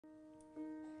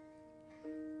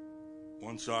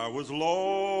Once I was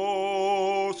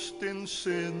lost in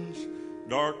sin's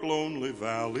dark, lonely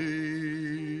valley,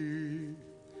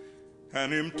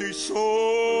 an empty soul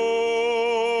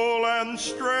and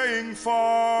straying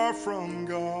far from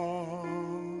God.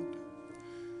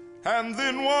 And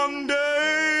then one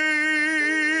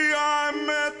day I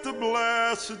met the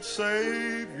blessed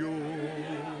Savior.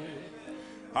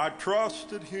 I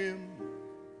trusted Him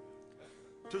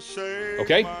to save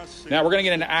my sin. Now we're going to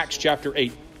get into Acts chapter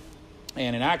 8.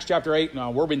 And in Acts chapter 8,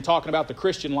 we've been talking about the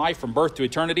Christian life from birth to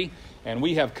eternity. And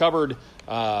we have covered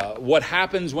what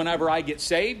happens whenever I get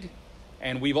saved.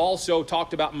 And we've also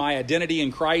talked about my identity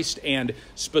in Christ and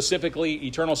specifically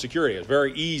eternal security. It's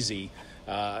very easy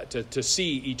to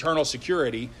see eternal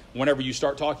security whenever you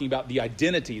start talking about the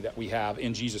identity that we have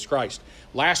in Jesus Christ.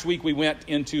 Last week we went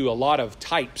into a lot of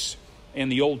types in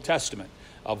the Old Testament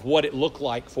of what it looked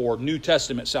like for New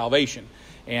Testament salvation.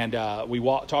 And we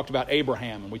talked about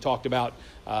Abraham, and we talked about,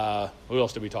 who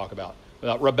else did we talk about?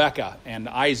 Rebecca and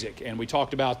Isaac, and we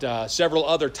talked about several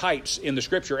other types in the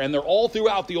Scripture, and they're all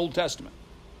throughout the Old Testament.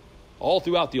 All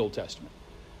throughout the Old Testament.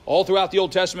 All throughout the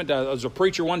Old Testament, there was a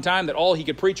preacher one time that all he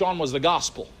could preach on was the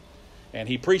gospel. And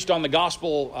he preached on the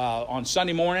gospel on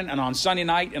Sunday morning and on Sunday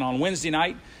night and on Wednesday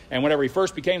night. And whenever he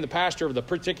first became the pastor of the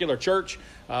particular church,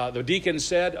 the deacons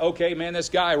said, okay, man, this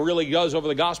guy really goes over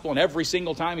the gospel. And every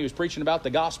single time he was preaching about the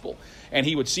gospel. And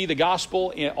he would see the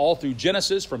gospel all through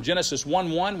Genesis, from Genesis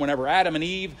 1:1, whenever Adam and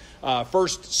Eve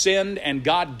first sinned and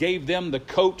God gave them the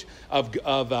coat of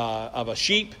a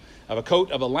sheep, of a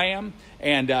coat of a lamb,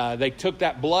 and they took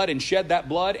that blood and shed that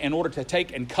blood in order to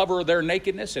take and cover their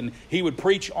nakedness. And he would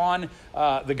preach on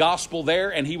the gospel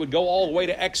there, and he would go all the way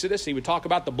to Exodus. He would talk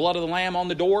about the blood of the lamb on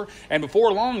the door, and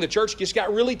before long the church just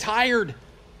got really tired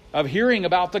of hearing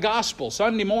about the gospel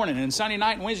Sunday morning and Sunday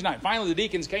night and Wednesday night. Finally the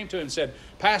deacons came to him and said,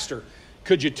 Pastor,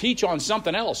 could you teach on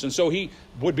something else? And so he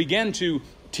would begin to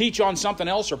teach on something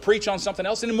else or preach on something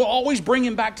else, and we'll always bring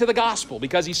him back to the gospel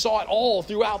because he saw it all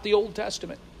throughout the Old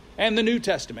Testament and the New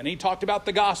Testament. And he talked about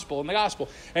the gospel and the gospel.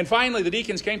 And finally, the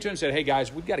deacons came to him and said, hey,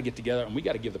 guys, we've got to get together and we've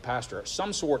got to give the pastor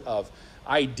some sort of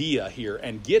idea here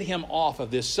and get him off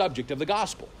of this subject of the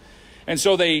gospel. And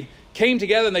so they came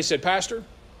together and they said, Pastor,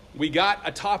 we got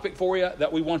a topic for you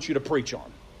that we want you to preach on.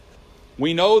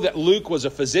 We know that Luke was a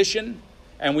physician,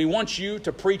 and we want you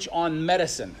to preach on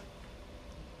medicine,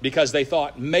 because they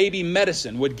thought maybe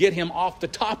medicine would get him off the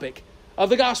topic of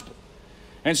the gospel.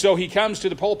 And so he comes to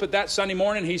the pulpit that Sunday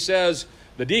morning. He says,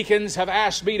 the deacons have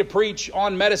asked me to preach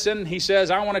on medicine. He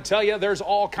says, I want to tell you there's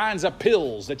all kinds of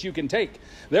pills that you can take.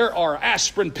 There are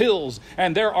aspirin pills,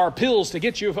 and there are pills to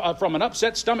get you from an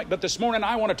upset stomach. But this morning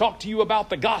I want to talk to you about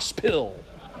the gospel.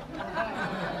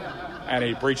 And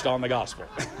he preached on the gospel.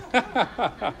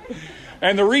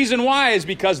 And the reason why is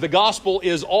because the gospel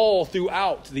is all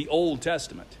throughout the Old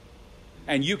Testament.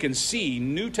 And you can see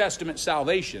New Testament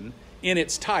salvation in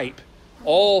its type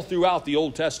all throughout the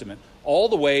Old Testament, all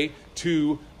the way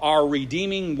to our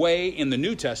redeeming way in the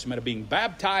New Testament of being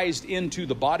baptized into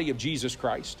the body of Jesus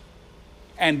Christ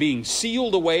and being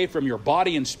sealed away from your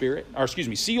body and spirit,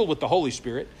 sealed with the Holy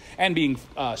Spirit, and being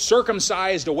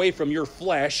circumcised away from your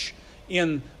flesh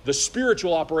in the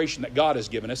spiritual operation that God has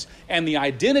given us. And the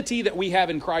identity that we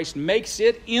have in Christ makes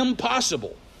it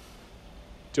impossible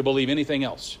to believe anything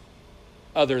else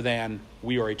other than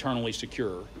we are eternally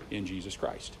secure in Jesus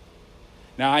Christ.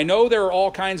 Now, I know there are all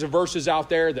kinds of verses out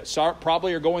there that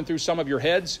probably are going through some of your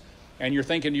heads, and you're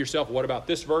thinking to yourself, what about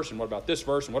this verse, and what about this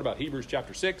verse, and what about Hebrews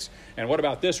chapter 6, and what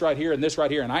about this right here and this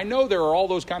right here? And I know there are all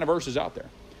those kind of verses out there.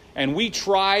 And we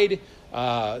tried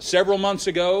several months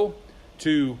ago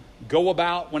to go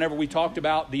about, whenever we talked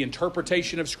about the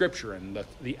interpretation of Scripture and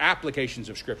the applications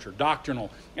of Scripture,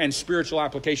 doctrinal and spiritual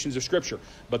applications of Scripture.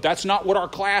 But that's not what our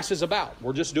class is about.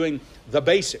 We're just doing the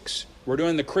basics. We're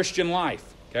doing the Christian life,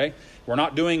 okay? We're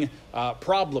not doing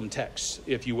problem texts,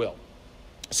 if you will.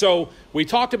 So we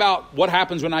talked about what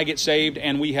happens when I get saved,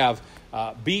 and we have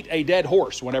beat a dead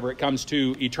horse whenever it comes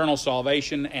to eternal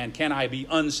salvation and can I be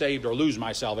unsaved or lose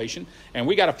my salvation. And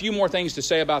we got a few more things to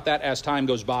say about that as time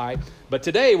goes by. But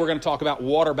today we're going to talk about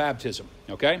water baptism,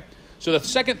 okay? So the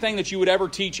second thing that you would ever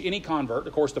teach any convert,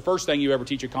 of course the first thing you ever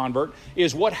teach a convert,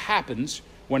 is what happens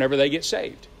whenever they get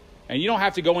saved. And you don't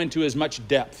have to go into as much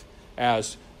depth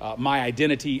as my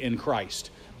identity in Christ.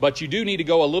 But you do need to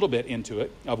go a little bit into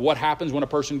it of what happens when a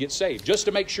person gets saved, just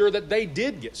to make sure that they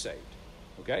did get saved.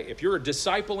 Okay? If you're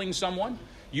discipling someone,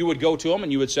 you would go to them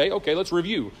and you would say, okay, let's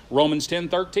review Romans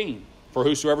 10:13. For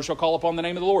whosoever shall call upon the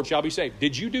name of the Lord shall be saved.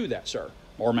 Did you do that, sir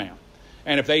or ma'am?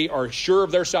 And if they are sure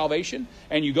of their salvation,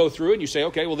 and you go through and you say,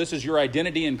 okay, well, this is your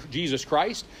identity in Jesus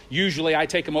Christ. Usually I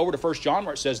take them over to 1 John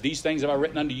where it says, these things have I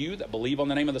written unto you that believe on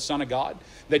the name of the Son of God,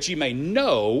 that you may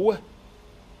know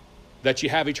that you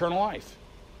have eternal life,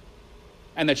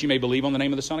 and that you may believe on the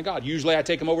name of the Son of God. Usually I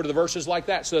take them over to the verses like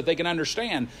that so that they can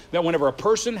understand that whenever a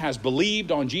person has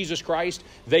believed on Jesus Christ,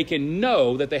 they can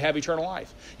know that they have eternal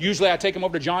life. Usually I take them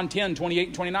over to John 10, 28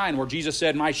 and 29, where Jesus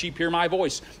said, my sheep hear my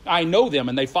voice. I know them,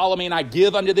 and they follow me, and I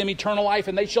give unto them eternal life,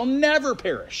 and they shall never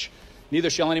perish. Neither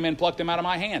shall any man pluck them out of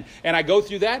my hand. And I go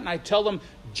through that, and I tell them,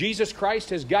 Jesus Christ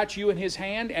has got you in his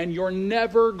hand, and you're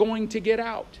never going to get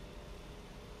out.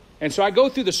 And so I go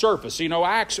through the surface,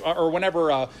 Acts, or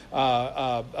whenever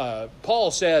Paul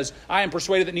says, I am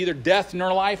persuaded that neither death,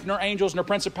 nor life, nor angels, nor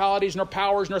principalities, nor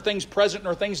powers, nor things present,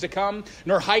 nor things to come,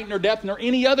 nor height, nor depth, nor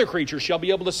any other creature shall be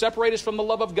able to separate us from the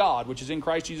love of God, which is in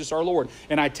Christ Jesus our Lord.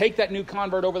 And I take that new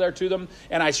convert over there to them,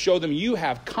 and I show them you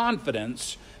have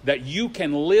confidence that you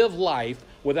can live life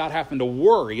without having to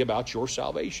worry about your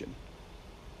salvation.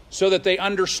 So that they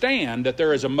understand that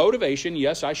there is a motivation,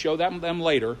 yes, I show them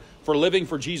later, for living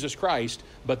for Jesus Christ,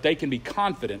 but they can be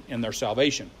confident in their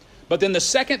salvation. But then the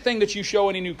second thing that you show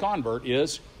any new convert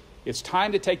is it's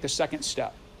time to take the second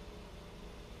step.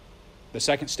 The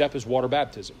second step is water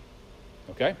baptism.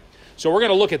 Okay? So we're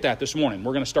going to look at that this morning.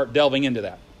 We're going to start delving into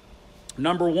that.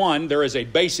 Number one, there is a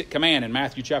basic command in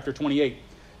Matthew chapter 28.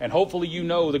 And hopefully you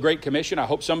know the Great Commission. I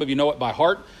hope some of you know it by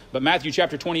heart. But Matthew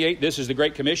chapter 28, this is the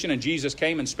Great Commission. And Jesus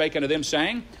came and spake unto them,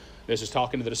 saying, this is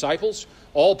talking to the disciples,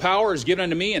 all power is given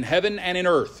unto me in heaven and in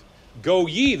earth. Go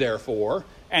ye therefore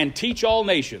and teach all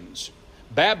nations,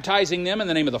 baptizing them in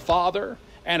the name of the Father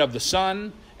and of the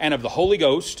Son and of the Holy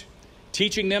Ghost,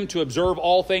 teaching them to observe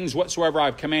all things whatsoever I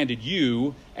have commanded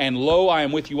you. And lo, I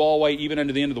am with you always, even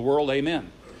unto the end of the world.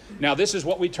 Amen. Now this is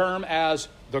what we term as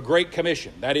the Great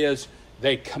Commission. That is,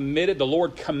 the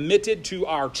Lord committed to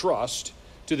our trust,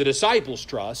 to the disciples'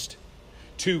 trust,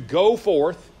 to go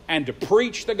forth and to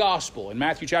preach the gospel. In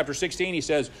Matthew chapter 16, he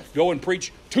says, go and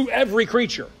preach to every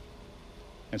creature.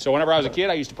 And so whenever I was a kid,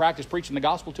 I used to practice preaching the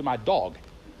gospel to my dog.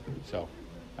 So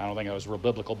I don't think that was real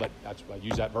biblical, but I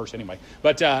use that verse anyway.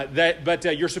 But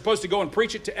you're supposed to go and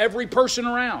preach it to every person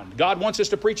around. God wants us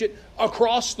to preach it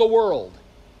across the world.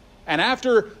 And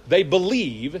after they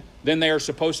believe, then they are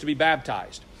supposed to be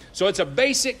baptized. So it's a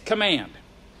basic command.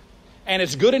 And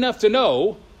it's good enough to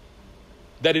know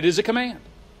that it is a command.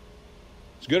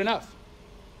 It's good enough.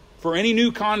 For any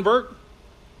new convert,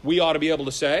 we ought to be able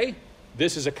to say,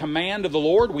 this is a command of the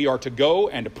Lord. We are to go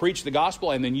and to preach the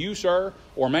gospel. And then you, sir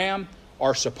or ma'am,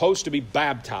 are supposed to be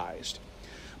baptized.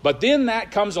 But then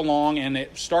that comes along and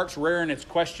it starts rearing its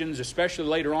questions, especially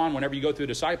later on whenever you go through a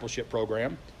discipleship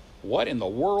program. What in the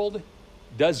world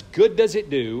does it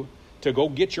do to go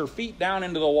get your feet down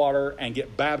into the water and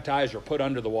get baptized or put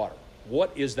under the water?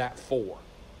 What is that for?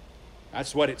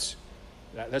 That's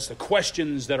the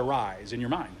questions that arise in your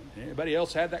mind. Anybody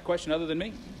else had that question other than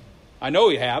me? I know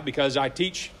you have, because I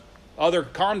teach other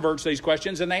converts these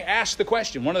questions, and they ask the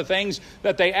question. One of the things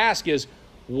that they ask is,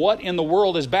 what in the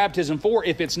world is baptism for?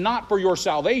 If it's not for your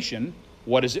salvation,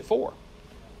 what is it for?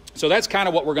 So that's kind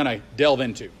of what we're going to delve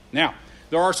into. Now,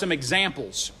 there are some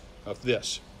examples of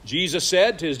this. Jesus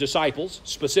said to his disciples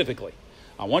specifically,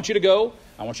 I want you to go,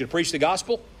 I want you to preach the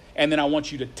gospel, and then I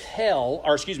want you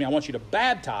to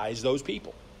baptize those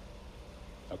people.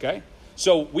 Okay?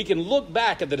 So we can look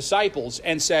back at the disciples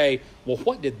and say, well,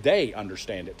 what did they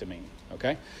understand it to mean?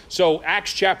 Okay? So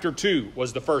Acts chapter 2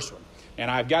 was the first one. And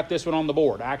I've got this one on the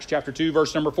board. Acts chapter 2,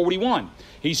 verse number 41.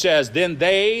 He says, then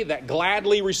they that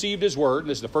gladly received his word.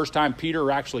 This is the first time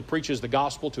Peter actually preaches the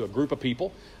gospel to a group of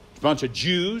people. A bunch of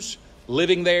Jews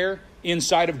living there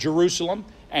inside of Jerusalem.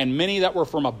 And many that were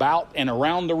from about and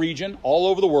around the region, all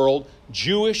over the world.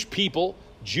 Jewish people,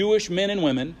 Jewish men and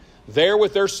women, there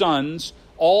with their sons,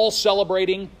 all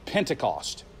celebrating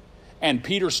Pentecost. And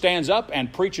Peter stands up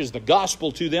and preaches the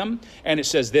gospel to them. And it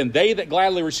says, then they that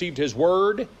gladly received his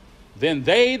word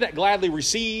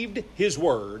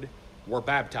were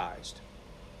baptized.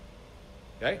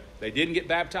 Okay? They didn't get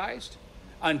baptized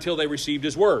until they received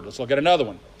his word. Let's look at another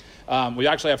one. We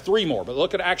actually have 3 more, but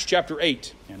look at Acts chapter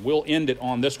 8, and we'll end it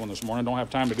on this one this morning. Don't have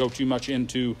time to go too much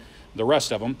into the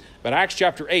rest of them. But Acts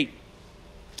chapter 8,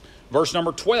 verse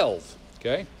number 12.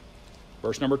 Okay?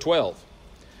 Verse number 12.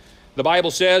 The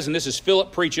Bible says, and this is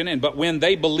Philip preaching, but when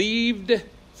they believed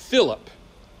Philip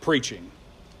preaching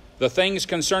the things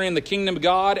concerning the kingdom of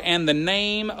God and the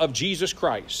name of Jesus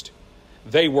Christ,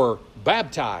 they were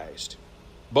baptized,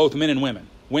 both men and women.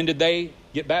 When did they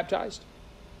get baptized?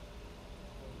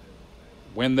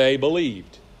 When they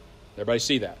believed. Everybody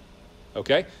see that?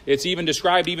 Okay? It's even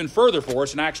described even further for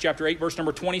us in Acts chapter 8, verse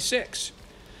number 26.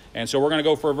 And so we're going to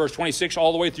go for verse 26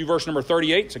 all the way through verse number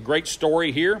 38. It's a great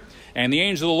story here. And the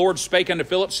angel of the Lord spake unto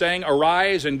Philip, saying,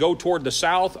 Arise and go toward the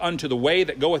south unto the way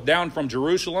that goeth down from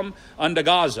Jerusalem unto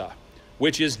Gaza,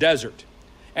 which is desert.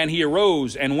 And he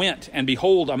arose and went, and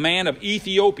behold, a man of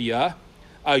Ethiopia,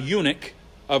 a eunuch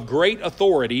of great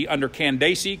authority under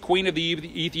Candace, queen of the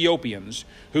Ethiopians,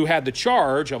 who had the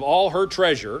charge of all her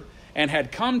treasure, and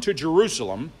had come to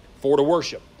Jerusalem for to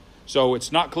worship. So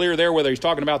it's not clear there whether he's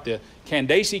talking about the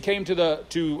Candace came to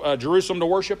Jerusalem to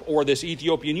worship, or this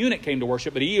Ethiopian eunuch came to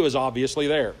worship, but he was obviously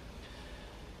there.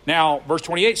 Now, verse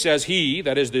 28 says, he,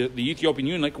 that is the Ethiopian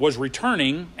eunuch, was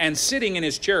returning and sitting in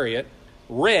his chariot,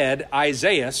 read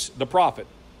Isaiah the prophet.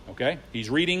 Okay? He's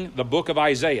reading the book of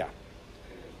Isaiah.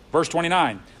 Verse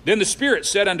 29, then the Spirit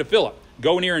said unto Philip,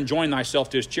 Go near and join thyself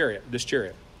to this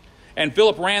chariot. And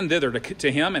Philip ran thither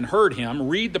to him, and heard him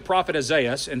read the prophet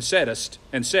Isaiah, and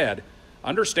said,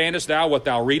 Understandest thou what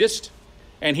thou readest?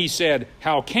 And he said,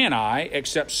 How can I,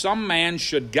 except some man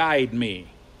should guide me?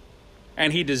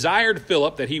 And he desired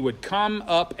Philip that he would come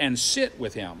up and sit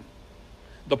with him.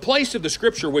 The place of the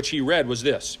scripture which he read was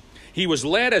this: He was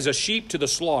led as a sheep to the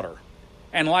slaughter,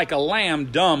 and like a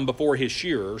lamb dumb before his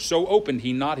shearer, so opened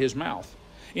he not his mouth.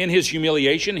 In his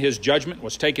humiliation his judgment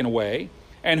was taken away.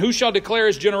 And who shall declare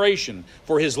his generation?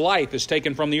 For his life is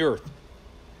taken from the earth.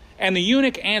 And the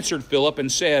eunuch answered Philip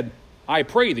and said, I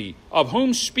pray thee, of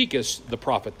whom speaketh the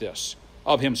prophet this?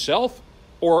 Of himself,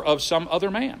 or of some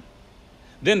other man?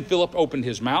 Then Philip opened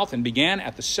his mouth and began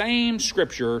at the same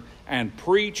scripture, and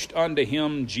preached unto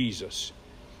him Jesus.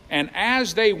 And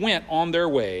as they went on their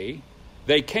way,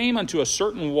 they came unto a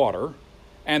certain water,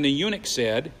 and the eunuch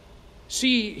said,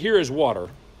 See, here is water.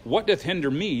 What doth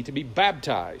hinder me to be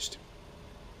baptized?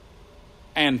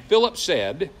 And Philip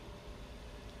said,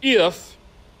 If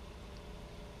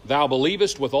thou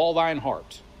believest with all thine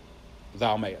heart,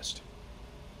 thou mayest.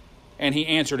 And he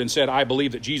answered and said, I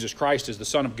believe that Jesus Christ is the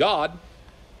Son of God.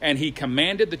 And he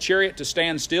commanded the chariot to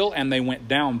stand still, and they went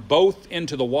down both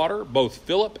into the water, both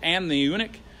Philip and the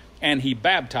eunuch, and he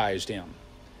baptized him.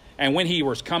 And when he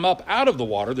was come up out of the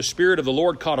water, the Spirit of the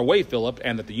Lord caught away Philip,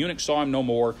 and that the eunuch saw him no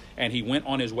more, and he went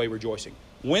on his way rejoicing.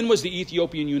 When was the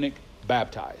Ethiopian eunuch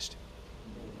baptized?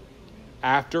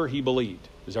 After he believed.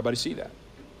 Does everybody see that?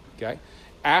 Okay?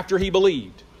 After he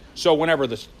believed. So whenever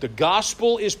the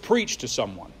gospel is preached to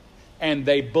someone and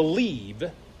they believe,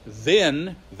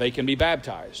 then they can be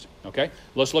baptized. Okay?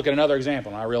 Let's look at another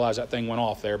example. And I realize that thing went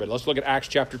off there, but let's look at Acts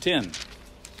chapter 10.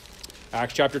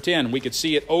 Acts chapter 10. We could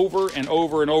see it over and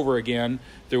over and over again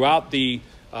throughout the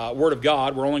Word of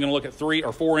God. We're only going to look at 3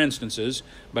 or 4 instances.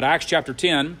 But Acts chapter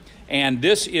 10, and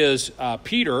this is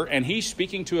Peter, and he's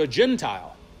speaking to a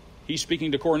Gentile. He's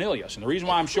speaking to Cornelius. And the reason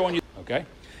why I'm showing you, okay?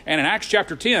 And in Acts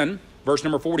chapter 10, verse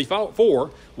number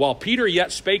 44, while Peter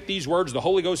yet spake these words, the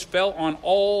Holy Ghost fell on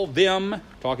all them,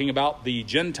 talking about the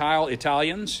Gentile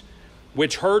Italians,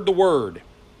 which heard the word.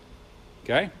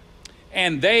 Okay?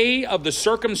 And they of the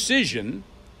circumcision,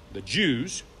 the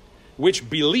Jews, which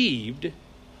believed,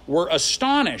 were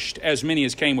astonished, as many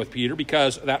as came with Peter,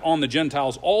 because that on the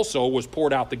Gentiles also was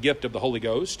poured out the gift of the Holy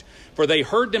Ghost. For they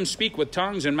heard them speak with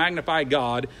tongues and magnify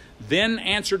God. Then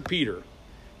answered Peter,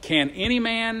 Can any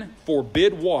man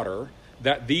forbid water,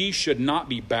 that these should not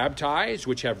be baptized,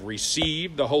 which have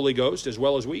received the Holy Ghost as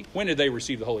well as we? When did they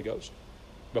receive the Holy Ghost?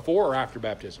 Before or after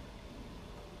baptism?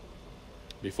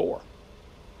 Before.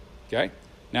 Okay?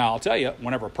 Now, I'll tell you,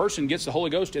 whenever a person gets the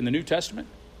Holy Ghost in the New Testament,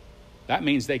 that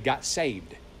means they got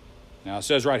saved. Now, it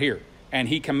says right here, And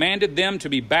he commanded them to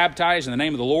be baptized in the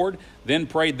name of the Lord. Then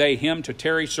prayed they him to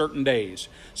tarry certain days.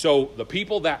 So the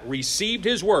people that received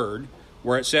his word,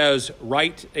 where it says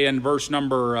right in verse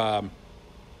number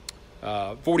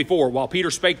 44, while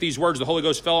Peter spake these words, the Holy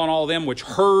Ghost fell on all of them which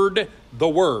heard the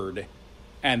word.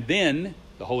 And then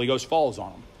the Holy Ghost falls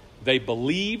on them. They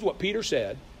believed what Peter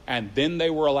said, and then they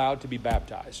were allowed to be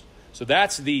baptized. So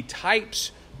that's the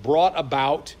types brought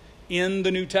about in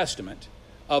the New Testament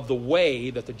of the way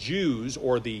that the Jews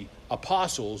or the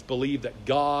apostles believed that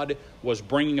God was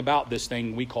bringing about this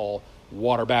thing we call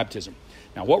water baptism.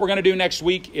 Now, what we're going to do next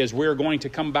week is we're going to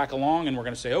come back along and we're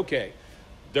going to say, okay,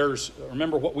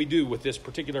 remember what we do with this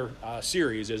particular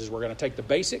series is we're going to take the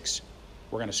basics,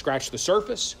 we're going to scratch the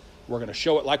surface, we're going to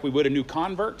show it like we would a new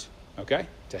convert, okay,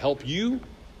 to help you,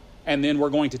 and then we're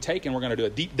going to take and we're going to do a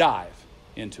deep dive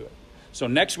into it. So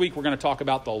next week we're going to talk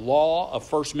about the law of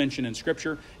first mention in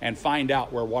Scripture and find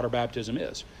out where water baptism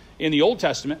is. In the Old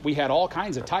Testament, we had all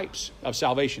kinds of types of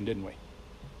salvation, didn't we?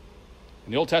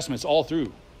 In the Old Testament, it's all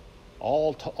through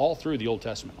the Old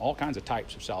Testament, all kinds of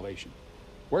types of salvation.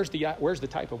 Where's the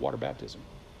type of water baptism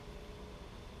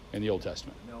in the Old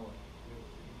Testament?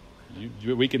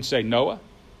 We can say Noah,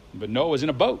 but Noah was in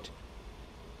a boat,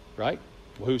 right?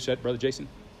 Well, who said, Brother Jason?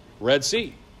 Red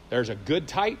Sea. There's a good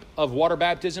type of water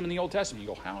baptism in the Old Testament.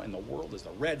 You go, how in the world is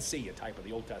the Red Sea a type of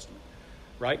the Old Testament?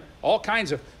 Right? All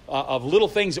kinds of little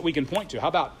things that we can point to. How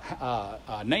about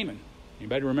Naaman?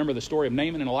 Anybody remember the story of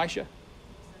Naaman and Elisha?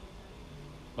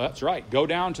 Well, that's right. Go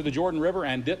down to the Jordan River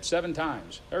and dip 7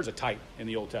 times. There's a type in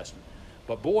the Old Testament.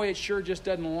 But boy, it sure just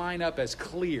doesn't line up as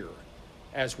clear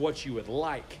as what you would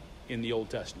like in the Old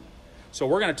Testament. So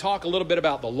we're going to talk a little bit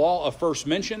about the law of first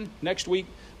mention next week.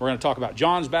 We're going to talk about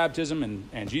John's baptism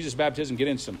and Jesus' baptism, get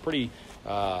into some pretty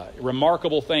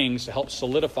remarkable things to help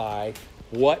solidify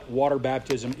what water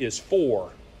baptism is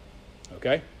for.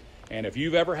 Okay? And if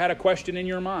you've ever had a question in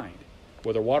your mind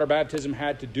whether water baptism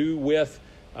had to do with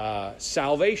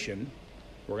salvation,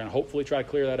 we're going to hopefully try to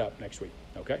clear that up next week.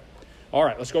 Okay? All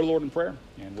right, let's go to the Lord in prayer,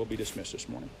 and we'll be dismissed this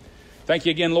morning. Thank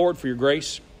you again, Lord, for your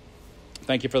grace.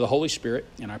 Thank you for the Holy Spirit,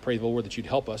 and I pray, Lord, that you'd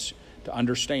help us to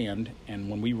understand and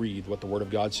when we read what the Word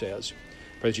of God says.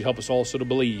 I pray that you help us also to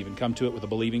believe and come to it with a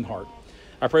believing heart.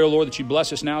 I pray, O Lord, that you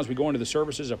bless us now as we go into the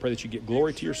services. I pray that you get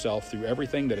glory to yourself through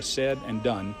everything that is said and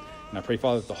done. And I pray,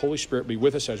 Father, that the Holy Spirit be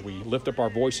with us as we lift up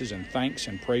our voices in thanks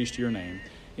and praise to your name.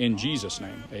 In Jesus'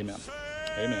 name, amen.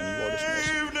 Amen. You are dismissed.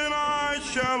 And I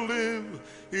shall live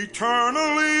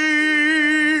eternally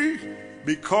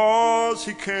because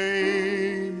he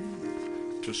came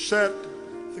to set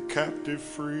the captive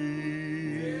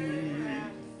free.